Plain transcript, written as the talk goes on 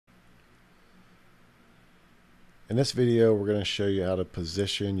In this video, we're going to show you how to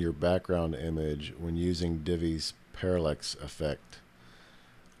position your background image when using Divi's Parallax effect.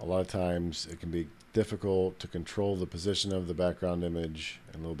 A lot of times it can be difficult to control the position of the background image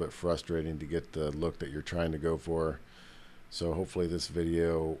and a little bit frustrating to get the look that you're trying to go for. So hopefully this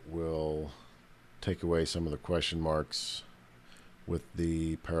video will take away some of the question marks with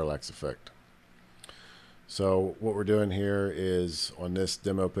the parallax effect. So what we're doing here is on this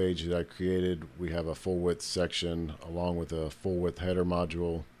demo page that I created, we have a full width section along with a full width header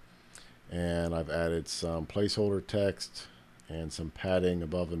module, and I've added some placeholder text and some padding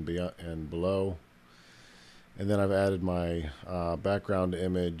above and below, and then I've added my background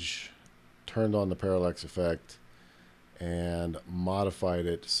image, turned on the parallax effect, and modified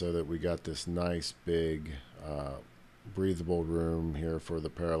it so that we got this nice big breathable room here for the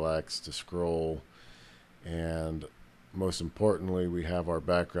parallax to scroll. And most importantly, we have our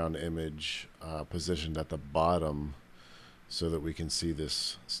background image positioned at the bottom so that we can see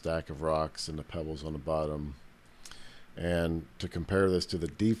this stack of rocks and the pebbles on the bottom. And to compare this to the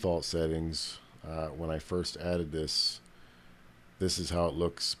default settings, when I first added this, this is how it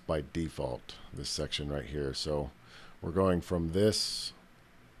looks by default, this section right here. So we're going from this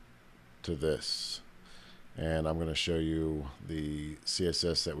to this. And I'm going to show you the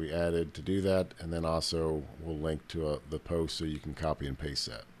CSS that we added to do that, and then also we'll link to the post so you can copy and paste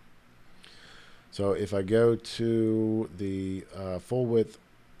that. So if I go to the full width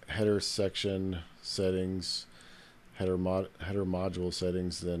header section settings, header module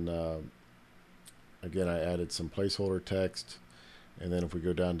settings, then again I added some placeholder text, and then if we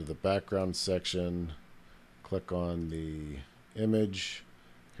go down to the background section, click on the image.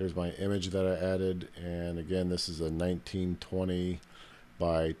 Here's my image that I added, and again this is a 1920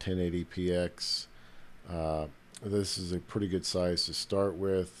 by 1080px. This is a pretty good size to start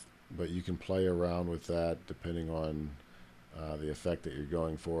with, but you can play around with that depending on the effect that you're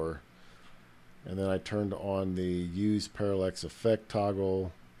going for. And then I turned on the use parallax effect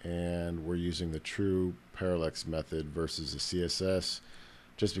toggle, and we're using the true parallax method versus the CSS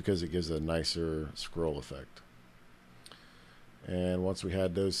just because it gives a nicer scroll effect. And once we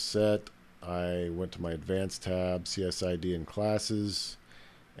had those set, I went to my advanced tab, CSID and classes,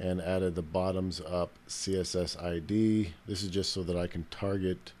 and added the bottoms up CSS ID. This is just so that I can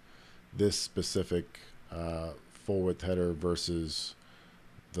target this specific full width header versus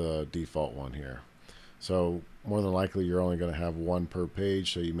the default one here. So more than likely you're only going to have one per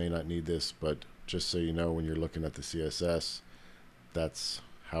page, so you may not need this, but just so you know, when you're looking at the CSS, that's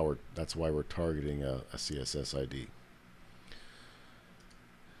why we're targeting a CSS ID.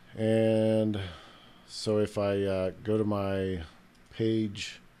 And so if I go to my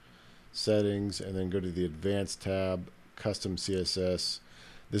page settings and then go to the advanced tab, custom CSS,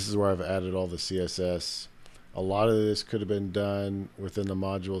 this is where I've added all the CSS. A lot of this could have been done within the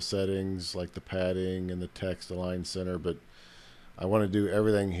module settings, like the padding and the text align center, but I want to do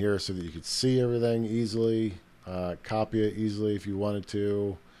everything here so that you could see everything easily, copy it easily if you wanted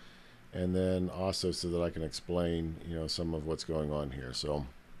to, and then also so that I can explain, some of what's going on here. So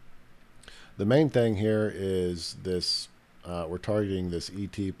the main thing here is this, we're targeting this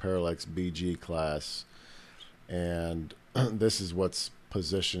ET Parallax BG class, and this is what's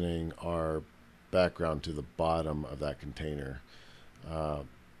positioning our background to the bottom of that container. And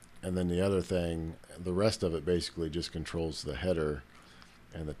then the other thing, the rest of it basically just controls the header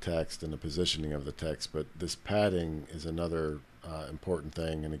and the text and the positioning of the text, but this padding is another important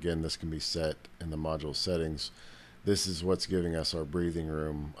thing, and again this can be set in the module settings. This is what's giving us our breathing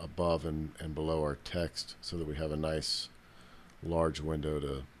room above and below our text so that we have a nice large window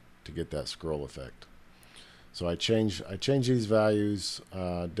to get that scroll effect. So I change these values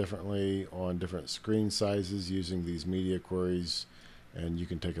differently on different screen sizes using these media queries, and you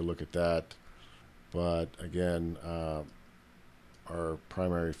can take a look at that. But again, our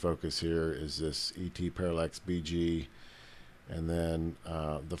primary focus here is this ET Parallax BG, and then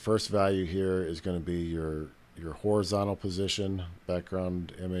the first value here is going to be your horizontal position,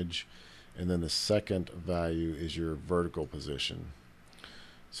 background image, and then the second value is your vertical position.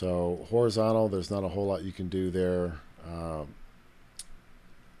 So horizontal, there's not a whole lot you can do there.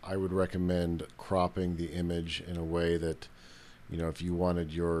 I would recommend cropping the image in a way that, if you wanted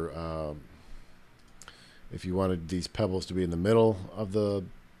these pebbles to be in the middle of the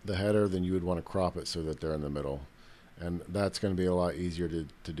header, then you would want to crop it so that they're in the middle. And that's going to be a lot easier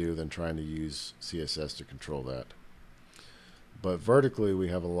to do than trying to use CSS to control that. But vertically, we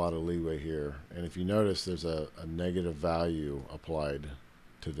have a lot of leeway here. And if you notice, there's a negative value applied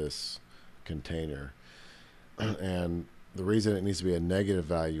to this container. And the reason it needs to be a negative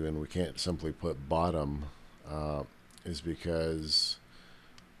value and we can't simply put bottom is because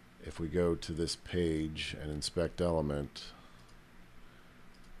if we go to this page and inspect element,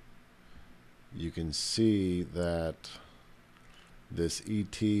 you can see that this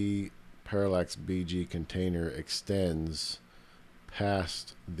ET Parallax BG container extends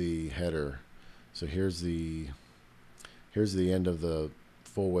past the header. So here's the end of the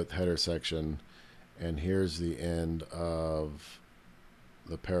full width header section, and here's the end of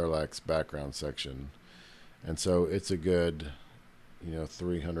the parallax background section. And so it's a good,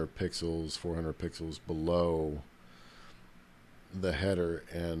 300 pixels, 400 pixels below the header,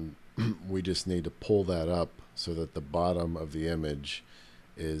 and we just need to pull that up so that the bottom of the image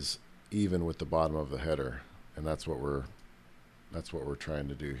is even with the bottom of the header, and that's what we're trying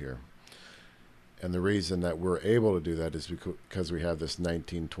to do here. And the reason that we're able to do that is because we have this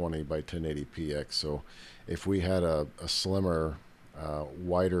 1920 by 1080px. So if we had a slimmer,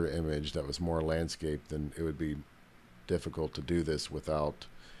 wider image that was more landscape, then it would be difficult to do this without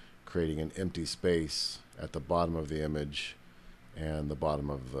creating an empty space at the bottom of the image and the bottom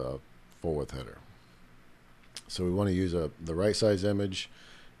of the full width header. So we want to use the right size image,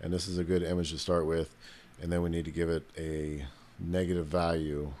 and this is a good image to start with, and then we need to give it a negative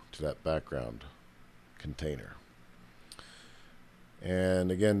value to that background container. And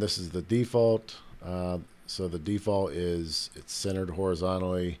again, this is the default. So the default is it's centered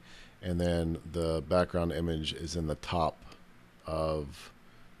horizontally, and then the background image is in the top of,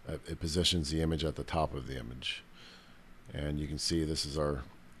 it positions the image at the top of the image. And you can see this is our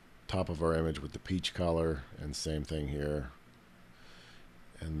top of our image with the peach color, and same thing here.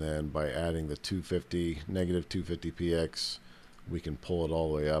 And then by adding the negative 250px, we can pull it all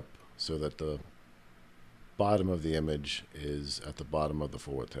the way up so that the bottom of the image is at the bottom of the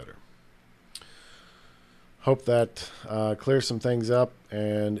full width header. Hope that clears some things up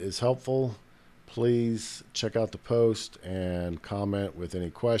and is helpful. Please check out the post and comment with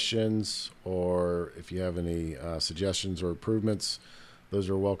any questions, or if you have any suggestions or improvements, those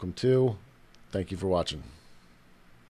are welcome too. Thank you for watching.